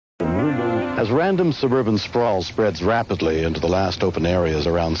As random suburban sprawl spreads rapidly into the last open areas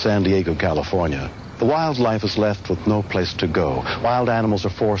around San Diego, California, the wildlife is left with no place to go. Wild animals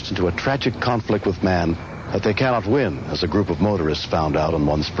are forced into a tragic conflict with man that they cannot win, as a group of motorists found out on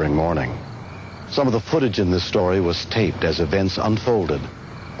one spring morning. Some of the footage in this story was taped as events unfolded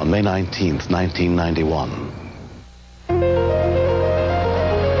on May 19th, 1991.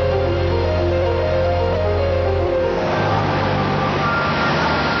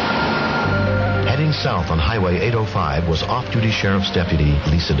 Heading south on Highway 805 was off-duty Sheriff's Deputy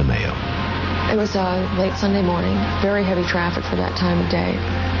Lisa DeMeo. It was late Sunday morning, very heavy traffic for that time of day,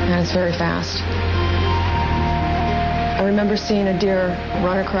 and it's very fast. I remember seeing a deer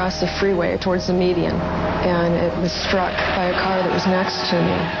run across the freeway towards the median, and it was struck by a car that was next to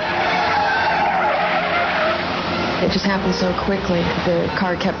me. It just happened so quickly. The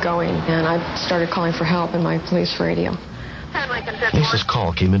car kept going, and I started calling for help in my police radio. Lisa's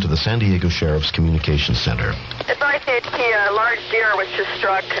call came into the San Diego Sheriff's Communications Center. Advice HP, a large deer was just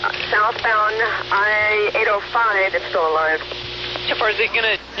struck southbound I-805. It's still alive. So far, is it going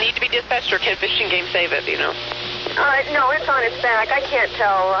to need to be dispatched, or can Fish and Game save it, do you know? No, it's on its back. I can't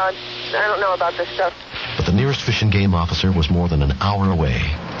tell. I don't know about this stuff. But the nearest Fish and Game officer was more than an hour away.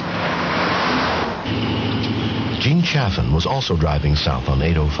 Gene Chaffin was also driving south on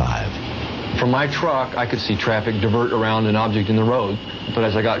 805. From my truck, I could see traffic divert around an object in the road. But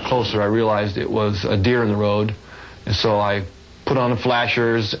as I got closer, I realized it was a deer in the road. And so I put on the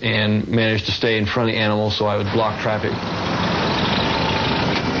flashers and managed to stay in front of the animal so I would block traffic.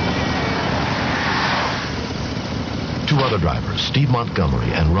 Two other drivers, Steve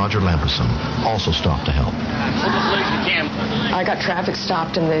Montgomery and Roger Lamberson, also stopped to help. I got traffic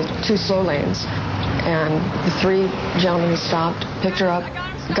stopped in the two slow lanes, and the three gentlemen stopped, picked her up,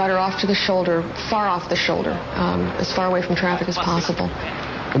 got her off to the shoulder, far off the shoulder, as far away from traffic as possible.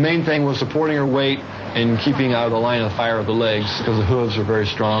 The main thing was supporting her weight and keeping out of the line of fire of the legs, because the hooves are very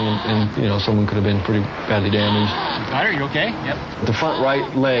strong, and you know, someone could have been pretty badly damaged. Are you okay? Yep. The front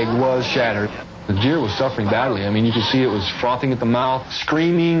right leg was shattered. The deer was suffering badly. I mean, you could see it was frothing at the mouth,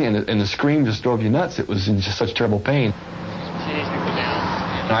 screaming, and the scream just drove you nuts. It was in just such terrible pain.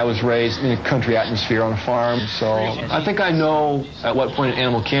 I was raised in a country atmosphere on a farm, so I think I know at what point an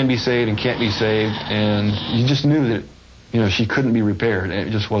animal can be saved and can't be saved, and you just knew that, you know, she couldn't be repaired. It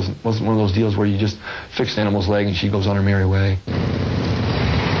just wasn't one of those deals where you just fix an animal's leg and she goes on her merry way.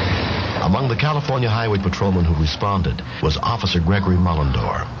 Among the California Highway patrolmen who responded was Officer Gregory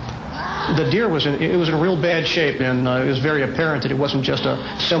Mullendore. The deer was in real bad shape, and it was very apparent that it wasn't just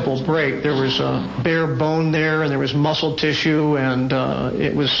a simple break. There was bare bone there, and there was muscle tissue, and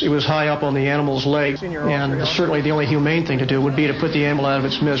it was high up on the animal's leg. And certainly the only humane thing to do would be to put the animal out of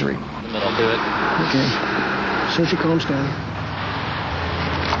its misery. I'll do it. Okay. So she calms down.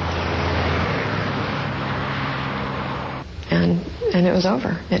 And it was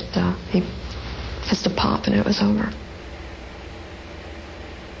over. He just a pop, and it was over.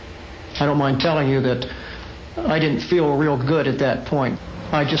 I don't mind telling you that I didn't feel real good at that point.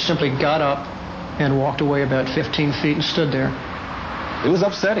 I just simply got up and walked away about 15 feet and stood there. It was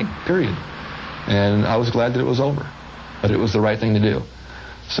upsetting, period. And I was glad that it was over. But it was the right thing to do.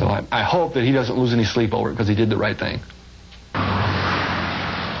 So I hope that he doesn't lose any sleep over it, because he did the right thing.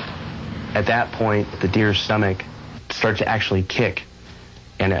 At that point, the deer's stomach started to actually kick.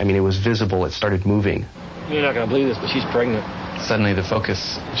 And I mean, it was visible. It started moving. You're not going to believe this, but she's pregnant. Suddenly the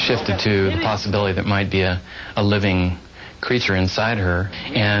focus shifted to the possibility that might be a living creature inside her,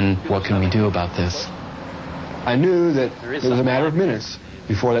 and what can we do about this? I knew that it was a matter of minutes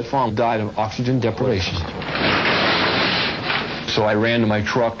before that fawn died of oxygen deprivation. So I ran to my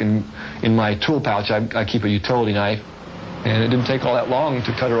truck, and in my tool pouch I keep a utility knife, and it didn't take all that long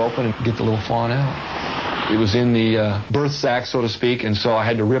to cut her open and get the little fawn out. It was in the birth sac, so to speak, and so I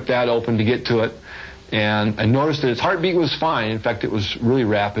had to rip that open to get to it. And I noticed that its heartbeat was fine. In fact, it was really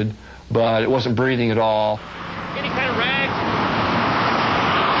rapid, but it wasn't breathing at all. Any kind of rags?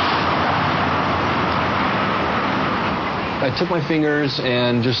 I took my fingers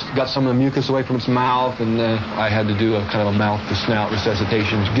and just got some of the mucus away from its mouth, and I had to do a kind of a mouth-to-snout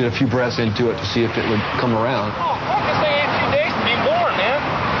resuscitation, get a few breaths into it to see if it would come around. Oh, I guess they had a few days to be born, man.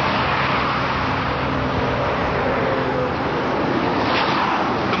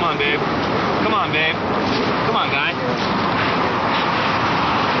 Come on, babe. Come on, babe. Come on, guy. Come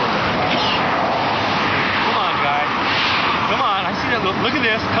on, guy. Come on. I see that look. Look at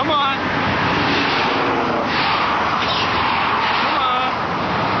this. Come on. Come on.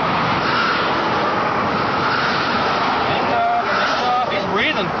 He's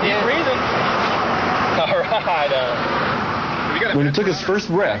breathing. He's breathing. All right. We got when he took his first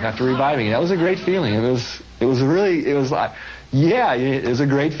breath after reviving, that was a great feeling. It was like, yeah, it was a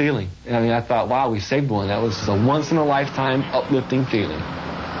great feeling. I mean, I thought, wow, we saved one. That was a once-in-a-lifetime uplifting feeling.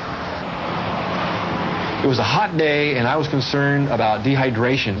 It was a hot day, and I was concerned about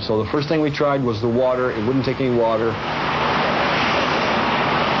dehydration. So the first thing we tried was the water. It wouldn't take any water.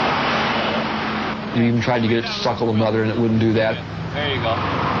 We even tried to get it to suckle the mother, and it wouldn't do that. There you go.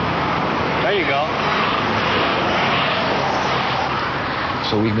 There you go.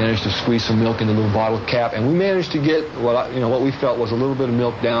 So we managed to squeeze some milk in the little bottle cap, and we managed to get what we felt was a little bit of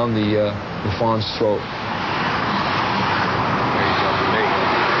milk down the fawn's throat. There you go. There you go.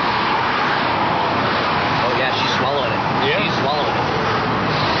 Oh yeah, she's swallowing it. Yeah. She's swallowing it.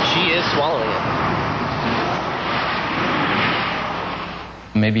 She is swallowing it.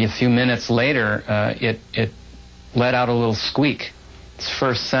 Maybe a few minutes later, it let out a little squeak, its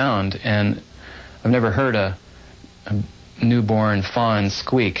first sound, and I've never heard a newborn fawn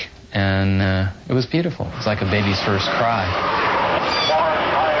squeak, and it was beautiful. It was like a baby's first cry.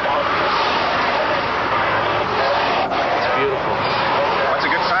 It's beautiful. That's a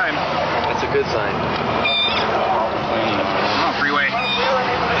good sign. That's a good sign. Come on, Freeway.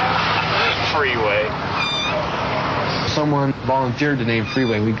 Freeway. Someone volunteered the name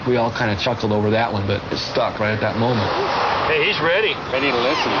Freeway. We all kind of chuckled over that one, but it stuck right at that moment. Hey, he's ready. Ready to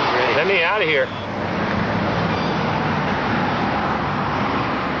listen. Ready. Let me out of here.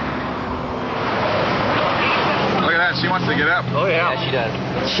 Look at that. She wants to get up. Oh, yeah. Yeah, she does.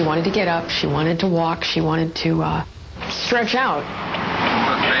 She wanted to get up. She wanted to walk. She wanted to stretch out.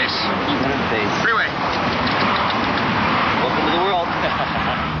 Face. Freeway. Welcome to the world.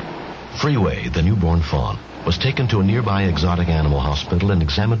 Freeway, the newborn fawn, was taken to a nearby exotic animal hospital and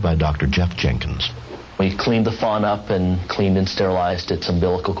examined by Dr. Jeff Jenkins. We cleaned the fawn up and cleaned and sterilized its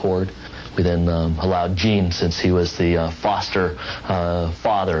umbilical cord. We then allowed Gene, since he was the foster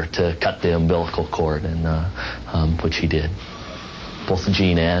father, to cut the umbilical cord, and which he did. Both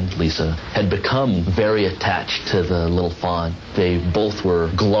Gene and Lisa had become very attached to the little fawn. They both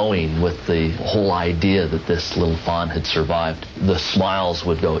were glowing with the whole idea that this little fawn had survived. The smiles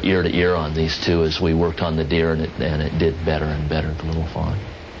would go ear to ear on these two as we worked on the deer, and it did better and better, the little fawn.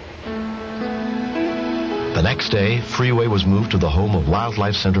 The next day, Freeway was moved to the home of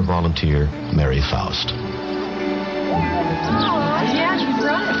Wildlife Center volunteer Mary Faust. Yeah, she's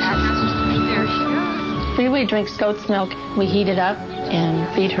right. There she goes. Freeway drinks goat's milk. We heat it up and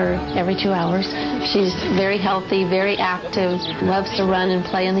feed her every 2 hours. She's very healthy, very active, loves to run and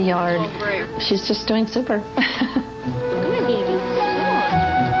play in the yard. Oh, great. She's just doing super.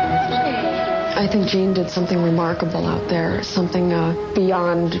 I think Gene did something remarkable out there, something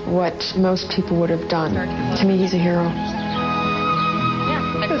beyond what most people would have done. To me, he's a hero.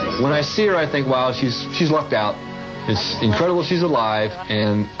 When I see her, I think, wow, she's lucked out. It's incredible she's alive,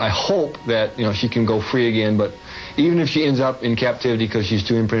 and I hope that she can go free again. But even if she ends up in captivity because she's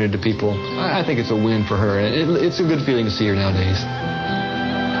too imprinted to people, I think it's a win for her, and it's a good feeling to see her nowadays.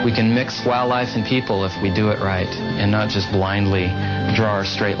 We can mix wildlife and people if we do it right, and not just blindly draw our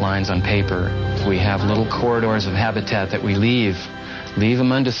straight lines on paper. If we have little corridors of habitat that we leave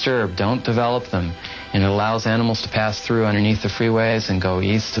them undisturbed, don't develop them, and it allows animals to pass through underneath the freeways and go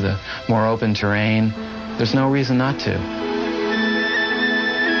east to the more open terrain. There's no reason not to.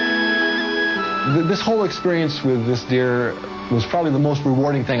 This whole experience with this deer was probably the most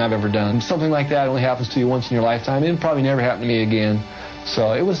rewarding thing I've ever done. Something like that only happens to you once in your lifetime. It'll probably never happen to me again.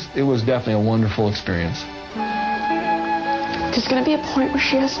 So it was definitely a wonderful experience. There's going to be a point where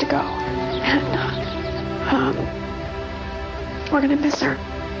she has to go, and we're going to miss her.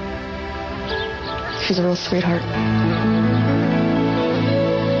 She's a real sweetheart.